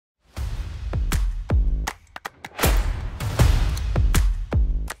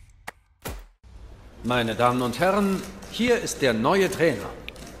Meine Damen und Herren, hier ist der neue Trainer.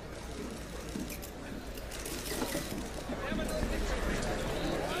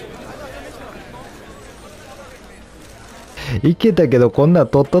 いけたけど、こんなん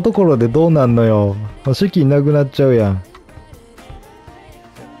取ったところでどうなんのよ。資金なくなっちゃうやん。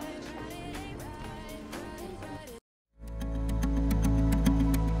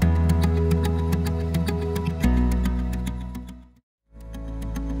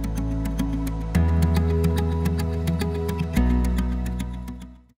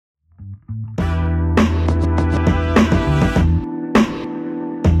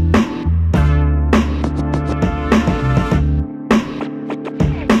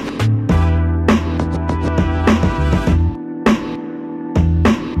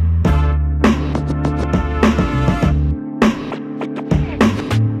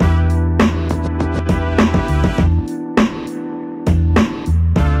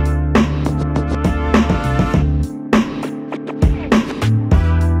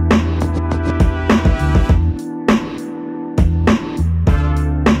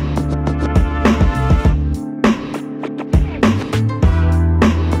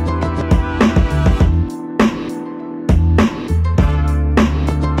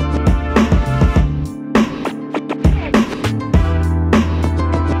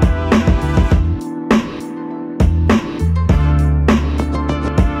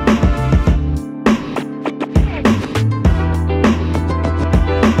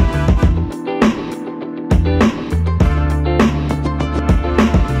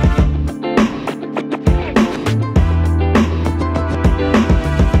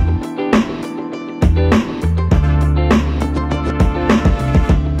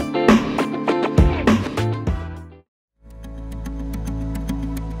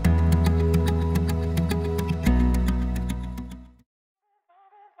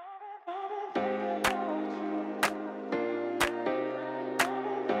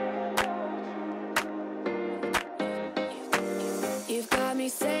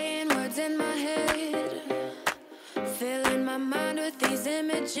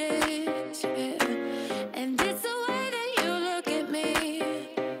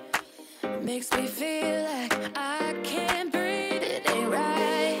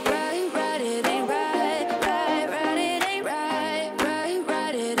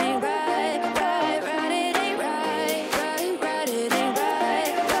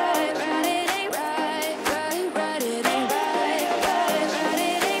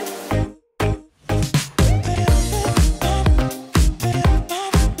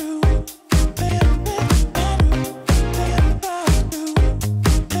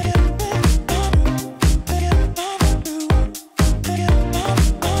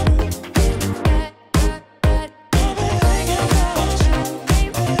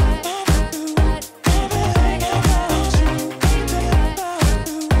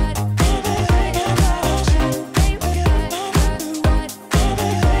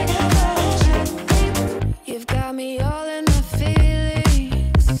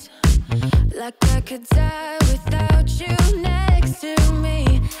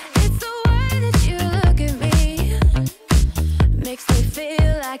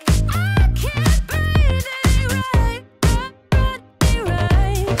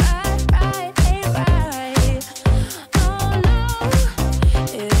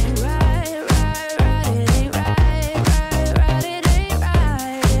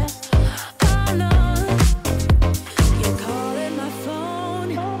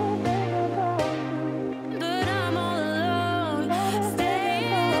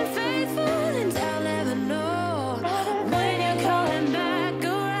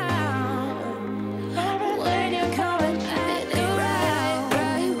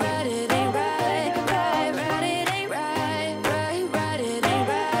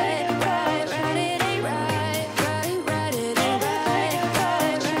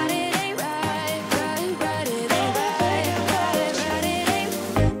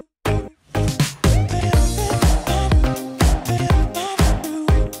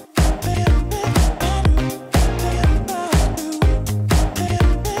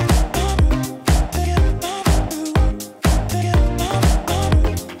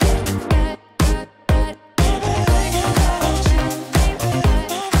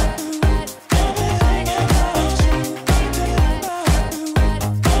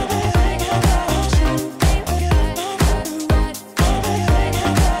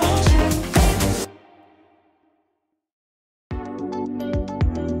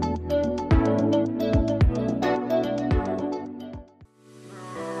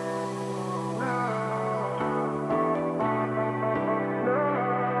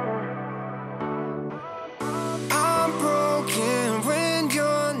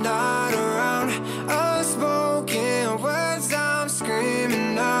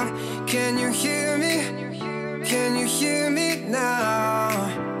Can you hear me now?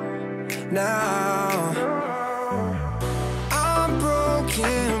 Now I'm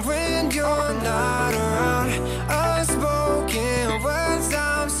broken when you're not around. Unspoken words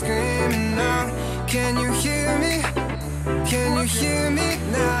I'm screaming out. Can you hear me? Can you hear me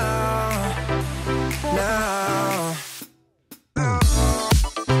now? Now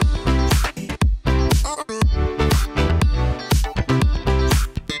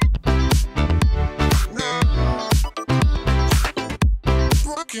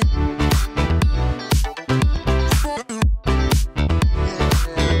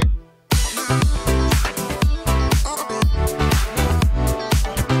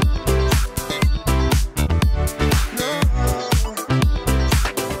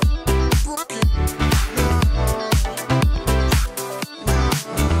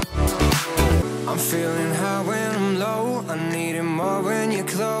I'm feeling high when I'm low. I need it more when you're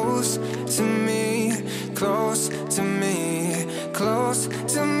close to me, close to me, close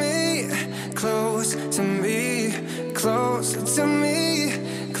to me, close to me, close to me,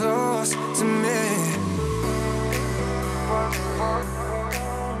 close to me.